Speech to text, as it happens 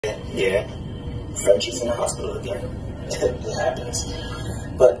Yeah, Frenchie's in the hospital again. It happens.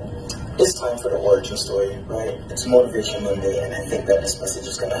 But it's time for the origin story, right? It's Motivation Monday, and I think that this message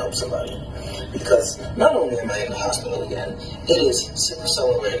is going to help somebody. Because not only am I in the hospital again, it is Sickle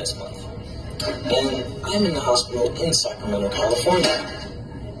Cell Awareness Month. And I'm in the hospital in Sacramento, California.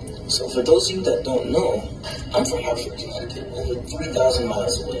 So for those of you that don't know, I'm from Hartford, Connecticut, over 3,000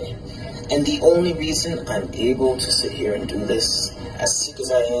 miles away. And the only reason I'm able to sit here and do this, as sick as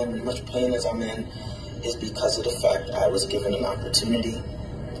I am, and much pain as I'm in, is because of the fact I was given an opportunity.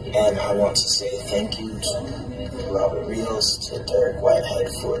 And I want to say thank you to Robert Rios, to Derek Whitehead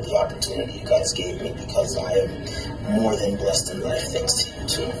for the opportunity you guys gave me, because I am more than blessed in life thanks to you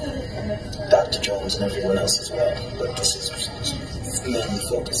too. Dr. Jones and everyone else as well. But this is mainly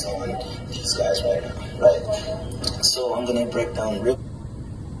focused on these guys right now, right? So I'm going to break down real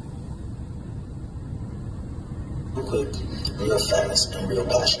quick, real fast, and real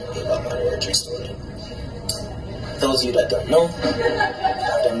passionately about my origin story. Those of you that don't know,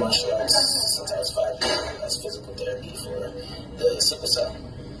 I've done martial arts since I was 5 years old as physical therapy for the sickle cell.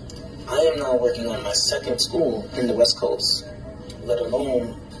 I am now working on my second school in the West Coast, let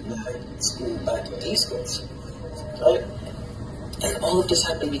alone my school back in the East Coast, right? And all of this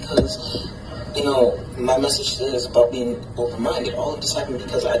happened because, you know, my message today is about being open-minded. All of this happened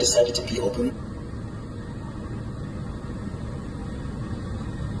because I decided to be open.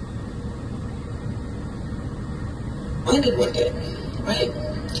 Minded one day, right?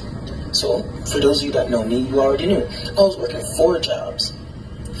 So, for those of you that know me, you already knew. I was working 4 jobs,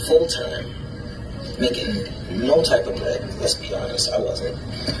 full-time, making no type of bread, let's be honest, I wasn't.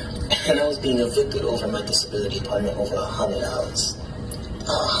 And I was being evicted over my disability apartment over $100.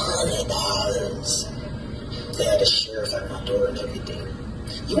 $100. They had a sheriff at my door and everything.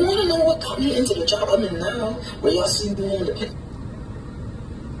 You want to know what got me into the job I'm in now, where y'all see me in the picture?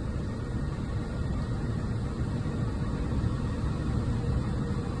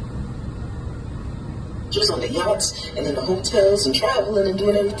 On the yachts and in the hotels and traveling and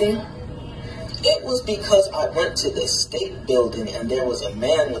doing everything. It was because I went to the state building and there was a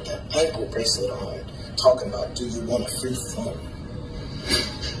man with an ankle bracelet on talking about, do you want a free phone?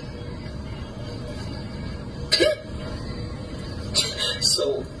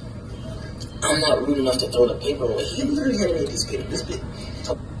 So I'm not rude enough to throw the paper away. He literally had me this big, this big.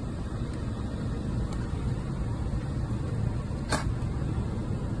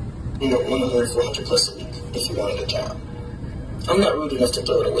 You know, 100, 400 plus a week if you wanted a job. I'm not rude enough to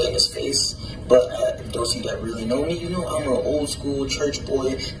throw it away in his face, but those of you that really know me, you know I'm an old school church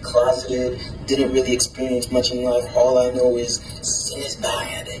boy, closeted, didn't really experience much in life. All I know is sin is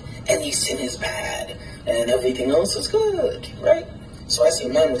bad, any sin is bad, and everything else is good, right? So I see a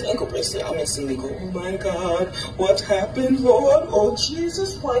man with an ankle bracelet, I'm instantly go, oh my God, what happened, Lord? Oh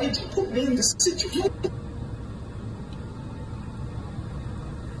Jesus, why did you put me in this situation?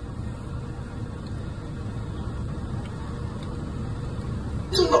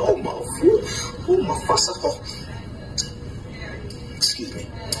 Excuse me.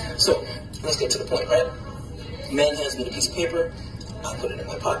 So, let's get to the point, right? Man hands me the piece of paper, I put it in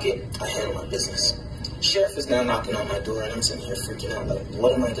my pocket, I handle my business. Sheriff is now knocking on my door and I'm sitting here freaking out, like,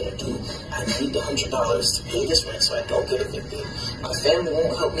 what am I gonna do? I need the $100 to pay this rent so I don't get evicted. My family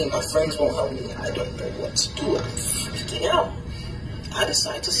won't help me, my friends won't help me, I don't know what to do, I'm freaking out. I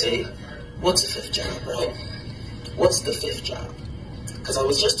decide to say, what's the 5th job, right? What's the 5th job? Because I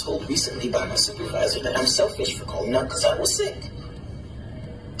was just told recently by my supervisor that I'm selfish for calling out because I was sick.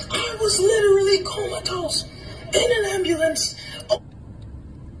 I was literally comatose in an ambulance. On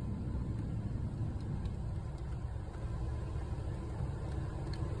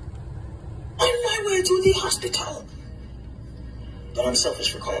my way to the hospital. But I'm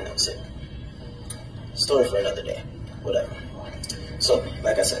selfish for calling out sick. Story for another day. Whatever. So,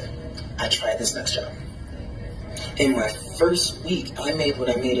 like I said, I tried this next job. In my first week, I made what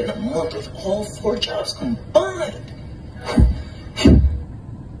I made in a month with all 4 jobs combined.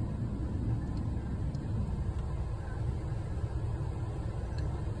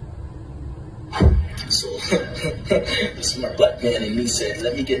 So, this smart black man in me said,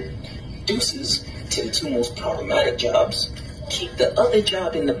 let me get deuces to the 2 most problematic jobs, keep the other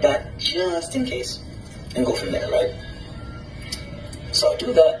job in the back just in case, and go from there, right? So I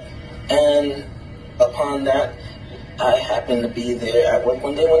do that, and upon that, I happened to be there at work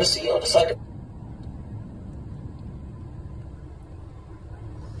one day when the CEO decided to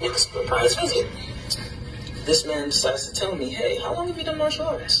make a surprise visit. This man decides to tell me, hey, how long have you done martial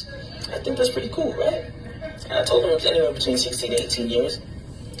arts? I think that's pretty cool, right? And I told him it was anywhere between 16 to 18 years.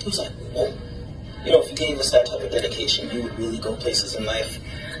 He was like, whoa. You know, if you gave us that type of dedication, you would really go places in life.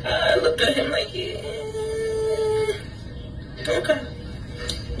 looked at him like, yeah, okay.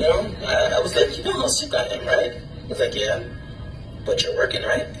 You know, I was like, you know how sick I am, right? He was like, yeah, but you're working,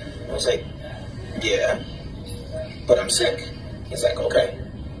 right? I was like, yeah, but I'm sick. He's like, okay,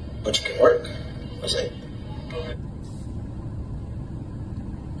 but you can work. I was like,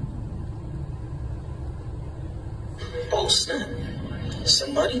 oh snap.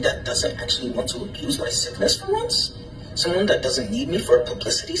 Somebody that doesn't actually want to abuse my sickness for once? Someone that doesn't need me for a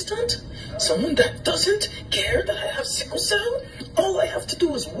publicity stunt? Someone that doesn't care that I have sickle cell? All I have to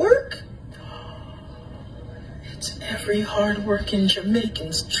do is work? It's every hard-working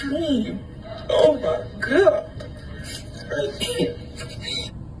Jamaican's dream. Oh my God. Right?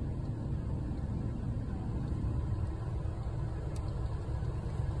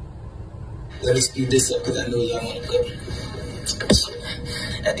 Let me speed this up because I know y'all want to go. So,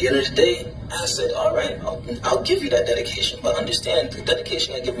 at the end of the day, I said, all right, I'll give you that dedication, but understand the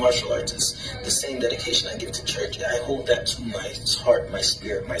dedication I give martial arts is the same dedication I give to church. I hold that to my heart, my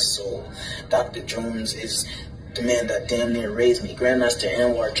spirit, my soul. Dr. Jones is the man that damn near raised me. Grandmaster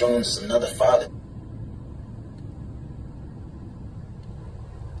Anwar Jones is another father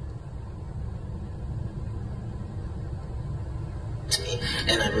to me.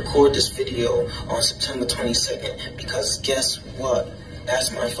 And I record this video on September 22nd because guess what?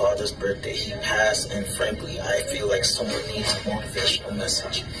 That's my father's birthday. He passed, and frankly, I feel like someone needs a motivational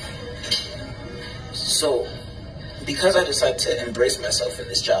message. So, because I decided to embrace myself in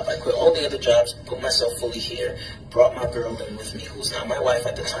this job, I quit all the other jobs, put myself fully here, brought my girl in with me, who's now my wife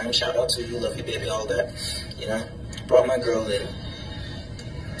at the time. Shout out to you, love you, baby, all that. You know, brought my girl in.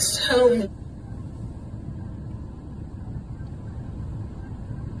 Tell me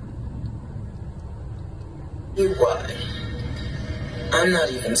why I'm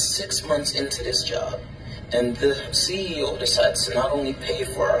not even 6 months into this job, and the CEO decides to not only pay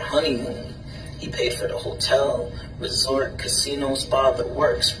for our honeymoon, he paid for the hotel, resort, casino, spa, the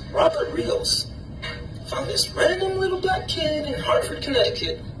works. Robert Rios found this random little black kid in Hartford,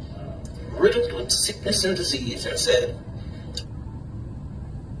 Connecticut, riddled with sickness and disease, and said,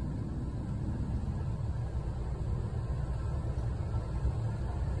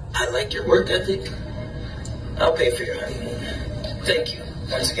 I like your work ethic. I'll pay for your honeymoon. Thank you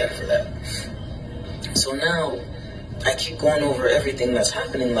once again for that. So now I keep going over everything that's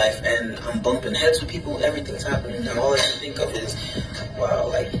happening in life, and I'm bumping heads with people. Everything's happening, and all I can think of is, wow,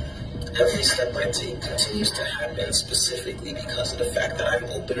 like every step I take continues to happen specifically because of the fact that I'm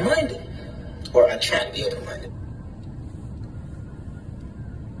open-minded, or I try to be open-minded.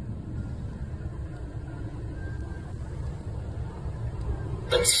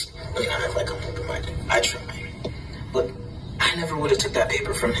 Let me not act like I'm open-minded. I try. But I never would have took that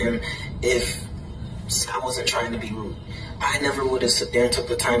paper from him if I wasn't trying to be rude. I never would have sit there and took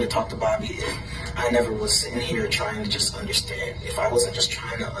the time to talk to Bobby if I never was sitting here trying to just understand. If I wasn't just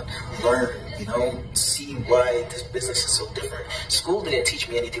trying to learn, you know, see why this business is so different. School didn't teach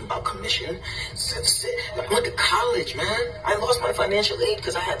me anything about commission. I went to college, man. I lost my financial aid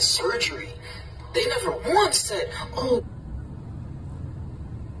because I had surgery. They never once said, oh,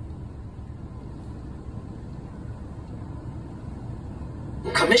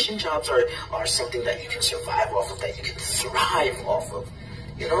 commission jobs are something that you can survive off of, that you can thrive off of,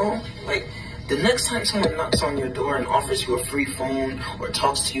 you know? Like, the next time someone knocks on your door and offers you a free phone or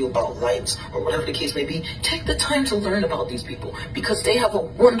talks to you about lights or whatever the case may be, take the time to learn about these people because they have a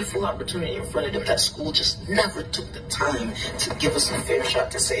wonderful opportunity in front of them that school just never took the time to give us a fair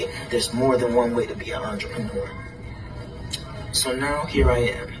shot to say there's more than one way to be an entrepreneur. So now here I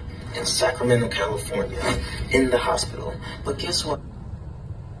am in Sacramento, California, in the hospital. But guess what?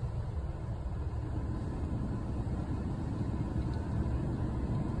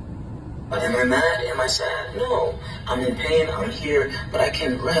 Am I mad? Am I sad? No. I'm in pain. I'm here. But I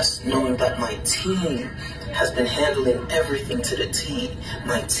can rest knowing that my team has been handling everything to the T.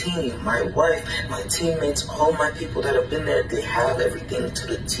 My team, my wife, my teammates, all my people that have been there, they have everything to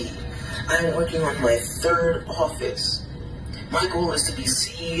the T. I'm working on my 3rd office. My goal is to be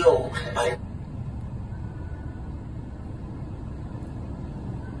CEO by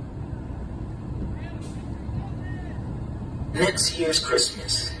next year's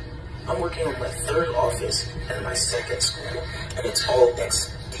Christmas. I'm working on my 3rd office and my 2nd school, and it's all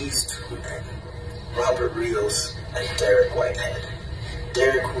thanks to these 2 men, Robert Rios and Derek Whitehead.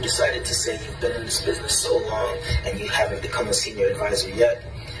 Derek, who decided to say, you've been in this business so long and you haven't become a senior advisor yet,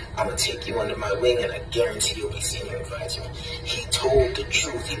 I'm going to take you under my wing and I guarantee you'll be senior advisor. He told the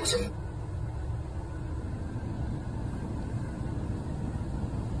truth. He was a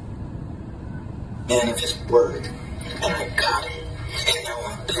man of his word, and I got it, and now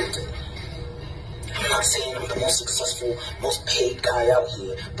I'm building. not saying I'm the most successful, most paid guy out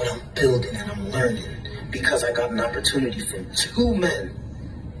here, but I'm building and I'm learning because I got an opportunity from 2 men.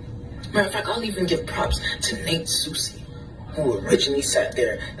 Matter of fact, I'll even give props to Nate Susi, who originally sat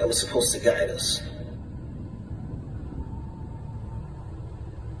there that was supposed to guide us.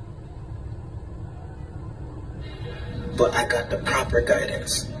 But I got the proper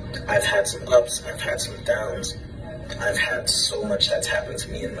guidance. I've had some ups, I've had some downs. I've had so much that's happened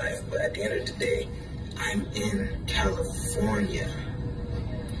to me in life, but at the end of the day, I'm in California.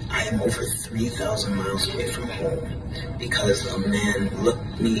 I am over 3,000 miles away from home because a man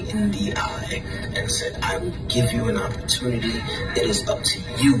looked me in the eye and said, I will give you an opportunity. It is up to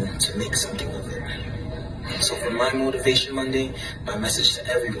you to make something of it. So for my Motivation Monday, my message to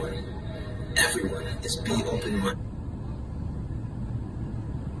everyone is be open-minded.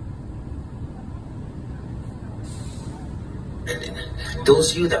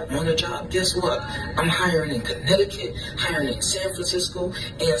 Those of you that want a job, guess what? I'm hiring in Connecticut, hiring in San Francisco,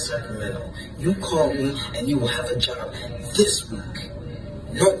 and Sacramento. You call me and you will have a job this week.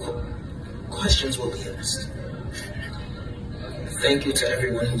 No questions will be asked. Thank you to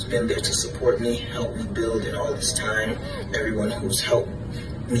everyone who's been there to support me, help me build in all this time, everyone who's helped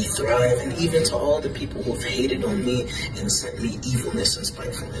me thrive, and even to all the people who've hated on me and sent me evilness and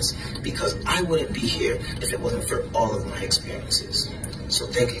spitefulness, because I wouldn't be here if it wasn't for all of my experiences. So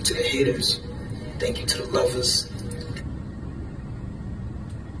thank you to the haters, thank you to the lovers,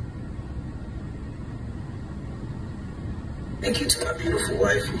 thank you to my beautiful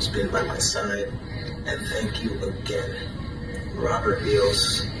wife who's been by my side, and thank you again, Robert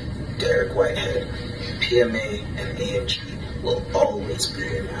Beals, Derek Whitehead, PMA, and AMG will always be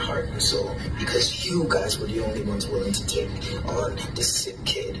in my heart and soul because you guys were the only ones willing to take on this sick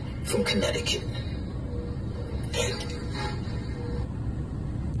kid from Connecticut. Thank you.